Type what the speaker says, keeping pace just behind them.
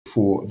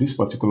for this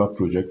particular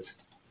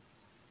project,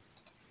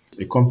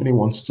 a company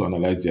wants to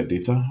analyze their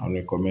data and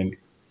recommend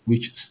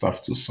which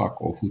staff to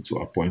sack or who to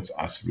appoint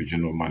as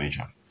regional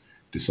manager.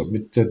 They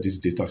submitted these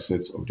data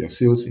sets of their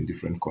sales in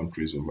different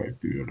countries over a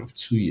period of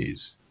 2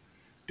 years.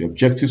 The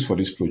objectives for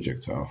this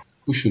project are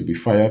who should be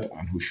fired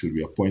and who should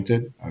be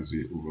appointed as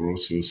the overall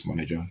sales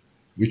manager,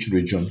 which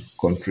region,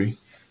 country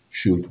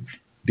should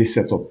they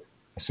set up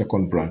a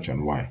second branch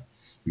and why.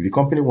 If the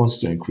company wants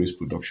to increase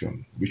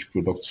production, which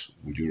products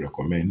would you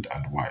recommend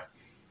and why?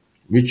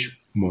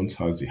 Which month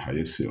has the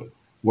highest sale?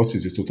 What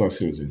is the total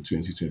sales in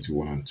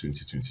 2021 and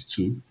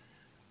 2022?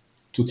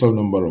 Total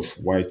number of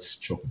white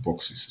chalk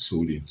boxes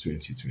sold in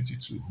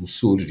 2022. Who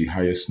sold the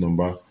highest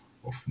number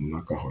of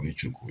Munaka honey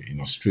choco in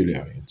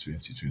Australia in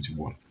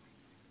 2021?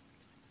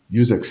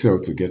 Use Excel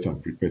to get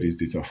and prepare this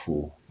data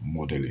for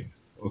modeling.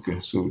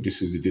 Okay, so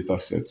this is the data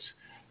set.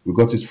 We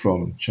got it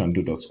from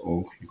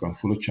chando.org. You can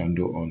follow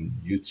Chando on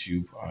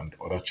YouTube and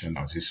other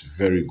channels. It's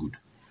very good.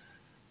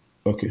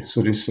 Okay,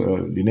 so this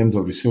the names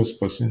of the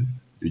salesperson,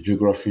 the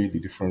geography, the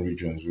different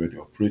regions where they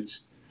operate,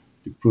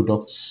 the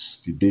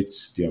products, the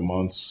dates, the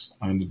amounts,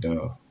 and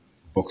the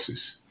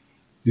boxes.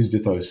 This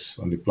data is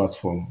on the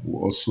platform.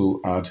 We'll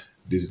also add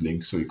this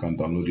link so you can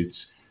download it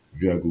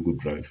via Google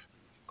Drive.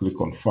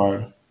 Click on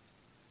File,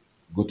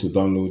 go to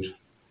Download,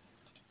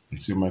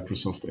 and see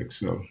Microsoft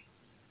Excel.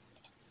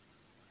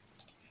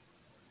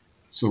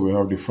 So we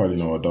have the file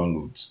in our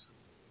downloads.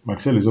 My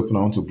Excel is open. I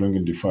want to bring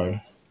in the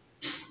file.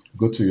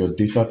 Go to your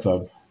Data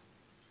tab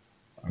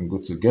and go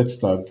to Get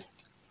tab,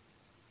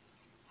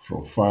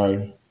 from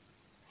File,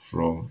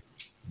 from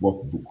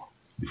Workbook.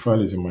 The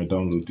file is in my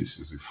download. This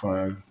is the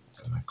file,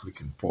 and I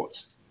click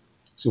Import.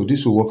 So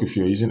this will work if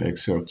you're using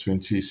Excel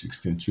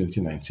 2016,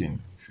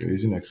 2019. If you're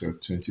using Excel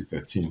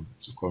 2013,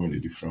 to come in a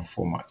different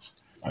format.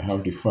 I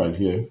have the file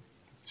here,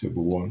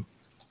 Table 1.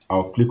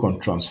 I'll click on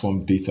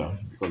Transform Data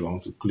because I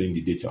want to clean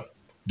the data.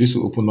 This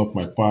will open up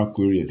my Power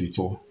Query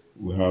editor.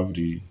 We have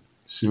the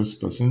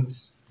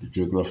salespersons, the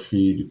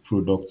geography, the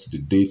products, the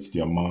date, the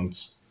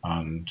amounts,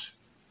 and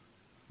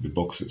the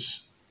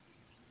boxes.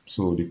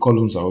 So the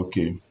columns are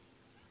okay.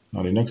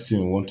 Now the next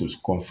thing we want to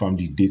confirm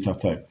the data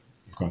type.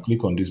 You can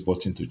click on this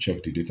button to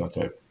check the data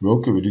type. We're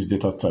okay with this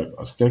data type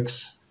as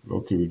text. We're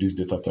okay with this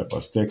data type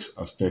as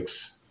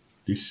text.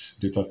 This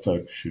data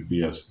type should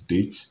be as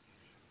date,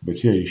 but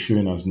here it's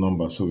showing as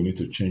number, so we need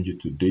to change it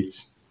to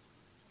date.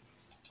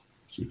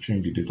 So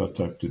change the data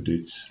type to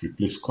date,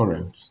 replace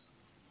current.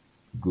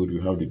 Good,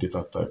 we have the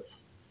data type.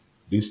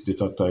 This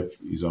data type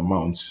is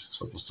amount,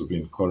 supposed to be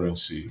in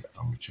currency,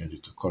 and we change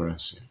it to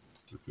currency,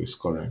 replace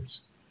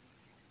current.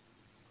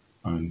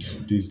 And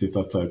this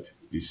data type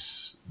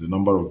is the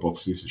number of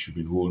boxes, it should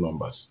be in whole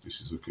numbers.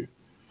 This is okay.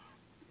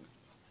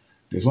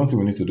 There's one thing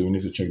we need to do. We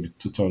need to check the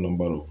total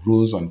number of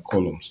rows and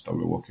columns that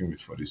we're working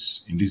with for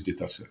this in these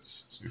data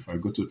sets. So if I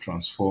go to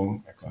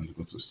transform, I can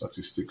go to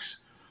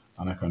statistics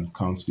and I can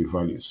count the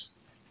values.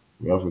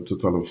 We have a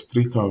total of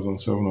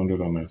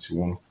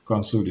 3,791.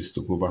 Cancel this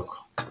to go back.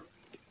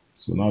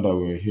 So now that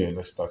we're here,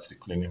 let's start the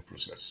cleaning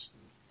process.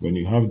 When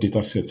you have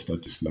data sets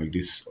that is like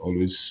this,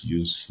 always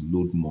use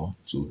load more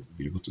to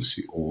be able to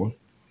see all.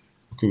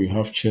 Okay, we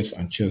have Chess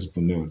and Chess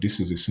Bunel. This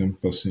is the same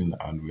person,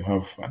 and we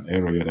have an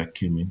error here that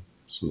came in.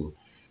 So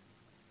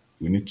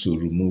we need to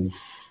remove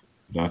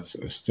that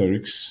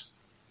asterisk.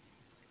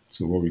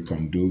 So what we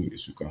can do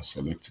is we can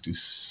select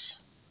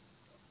this,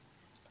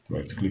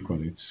 right click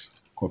on it,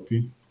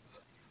 copy,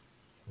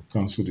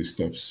 cancel the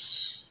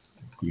steps,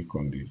 click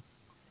on the,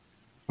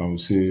 and we'll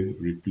say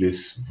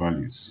replace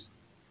values.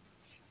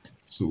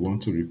 So we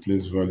want to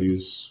replace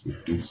values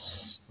with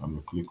this, and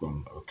we'll click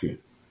on OK.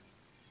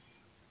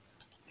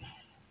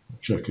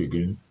 Check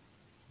again.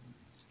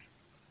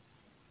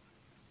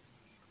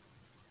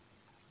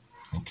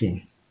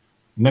 Okay.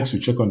 Next, we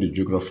check on the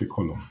geography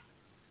column.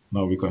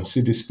 Now we can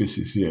see the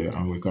spaces here,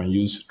 and we can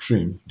use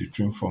trim, the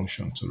trim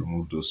function, to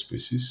remove those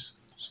spaces.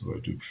 So I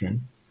do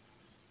trim,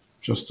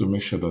 just to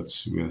make sure that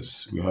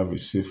we have a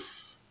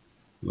safe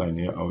line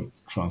here. I'll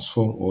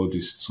transform all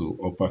this to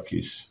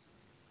uppercase,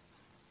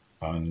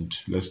 and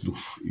let's look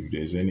if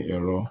there's any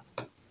error.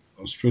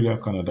 Australia,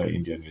 Canada,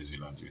 India, New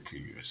Zealand, UK,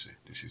 USA.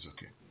 This is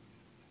okay.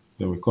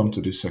 Then we come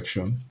to this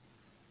section,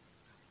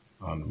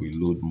 and we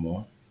load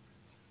more.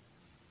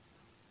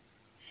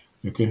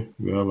 Okay,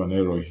 we have an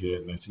error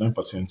here,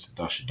 99%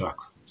 dash dark.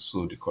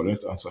 So the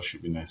correct answer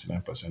should be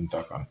 99%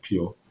 dark and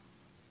pure.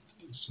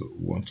 So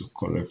we want to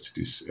correct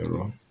this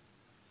error.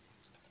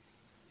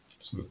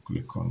 So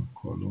click on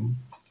column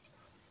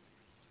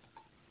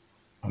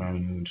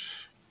and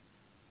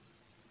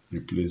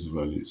replace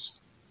values.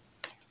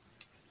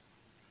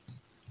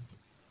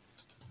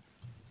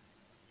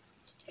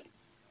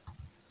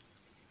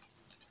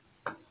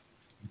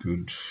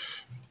 Good.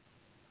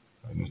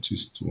 I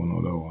noticed one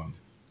other one.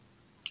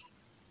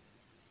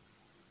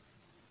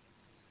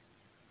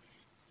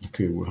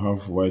 Okay, we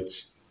have white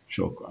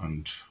chalk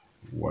and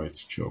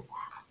white chalk.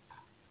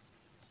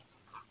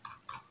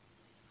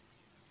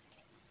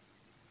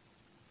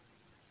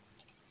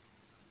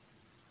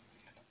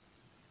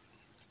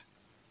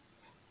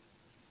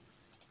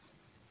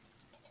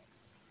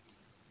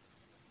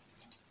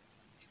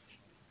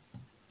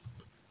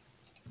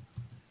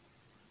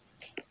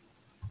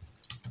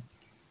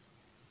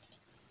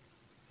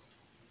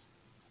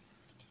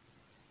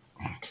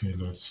 Okay,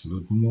 let's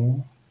load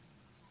more.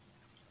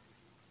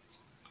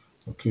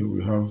 Okay,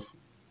 we have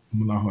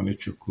Muna Honey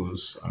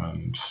Chocos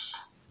and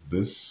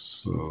this.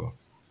 So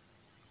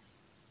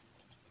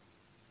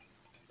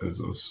let's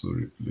also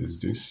replace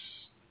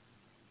this.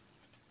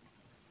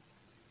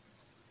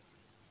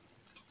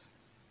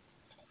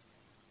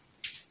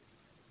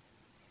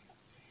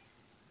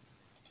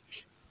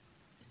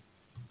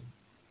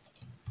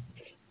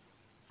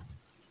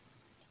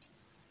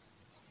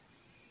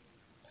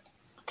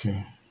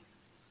 Okay,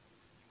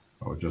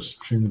 I'll just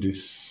trim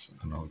this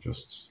and I'll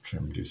just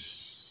trim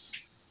this.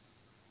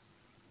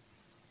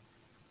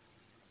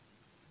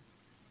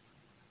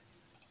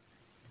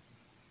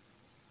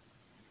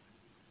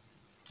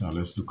 Now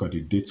let's look at the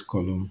date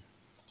column.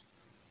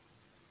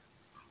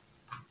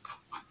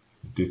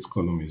 The date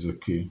column is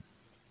okay.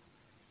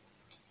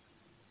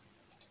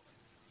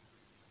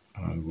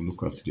 And we'll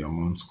look at the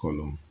amount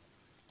column.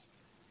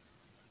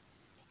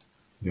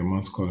 The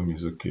amount column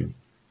is okay.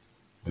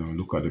 Then we'll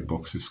look at the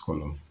boxes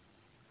column.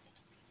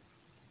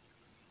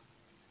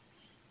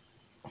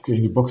 Okay,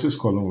 in the boxes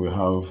column, we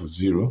have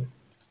 0.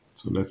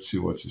 So let's see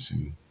what is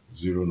in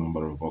 0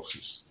 number of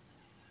boxes.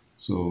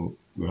 So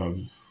we have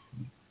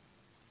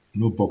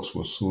no box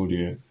was sold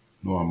here,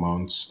 no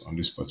amounts on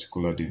this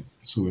particular day.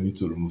 So we need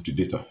to remove the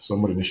data.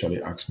 Somebody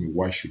initially asked me,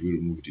 why should we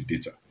remove the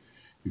data?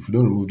 If we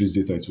don't remove this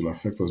data, it will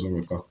affect us when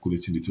we're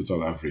calculating the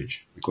total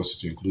average because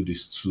it will include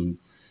these two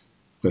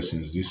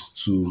persons, these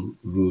two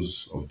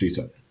rows of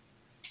data.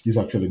 This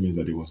actually means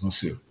that it was not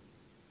sale.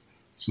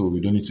 So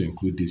we don't need to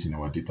include this in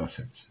our data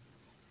set.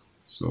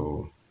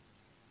 So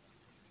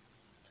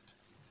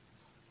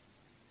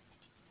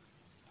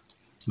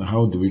now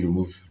how do we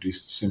remove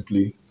this?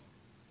 Simply,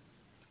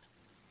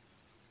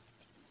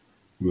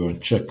 we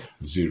uncheck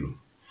 0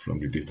 from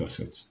the data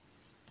set.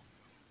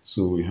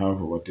 So we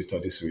have our data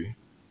this way.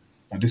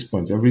 At this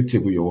point, every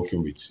table you're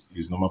working with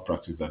is normal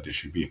practice that there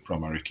should be a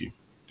primary key.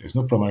 There's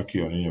no primary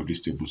key on any of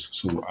these tables,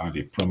 so we'll add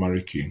a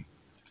primary key.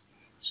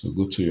 So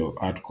go to your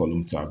Add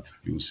Column tab.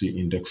 You will see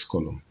Index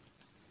Column.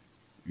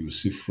 You will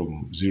see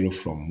from 0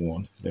 from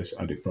 1. Let's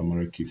add a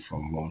primary key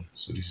from 1.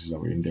 So this is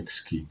our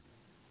index key.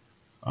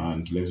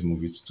 And let's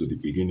move it to the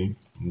beginning.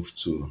 Move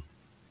to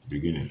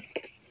beginning.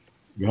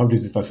 We have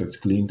this data set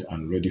cleaned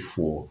and ready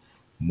for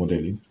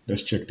modeling.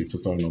 Let's check the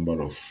total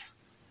number of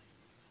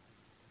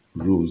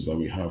rows that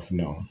we have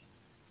now.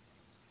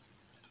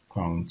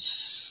 Count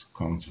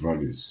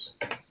values.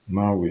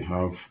 Now we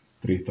have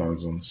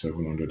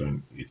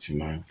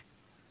 3,789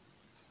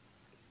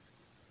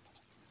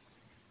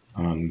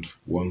 and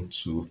 1,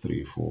 2,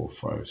 3, 4,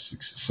 5,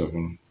 6,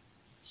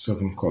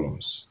 7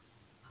 columns.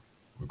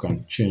 We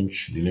can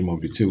change the name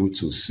of the table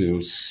to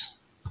sales.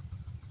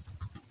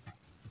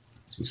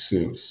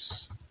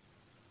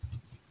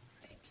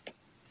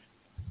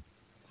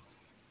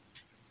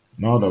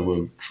 Now that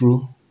we're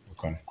through, we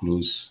can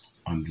close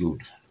and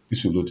load.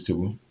 This will load the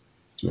table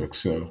to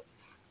Excel.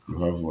 We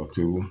have our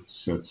table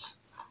set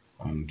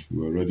and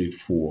we're ready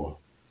for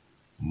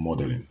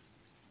modeling.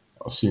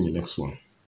 I'll see you in the next one.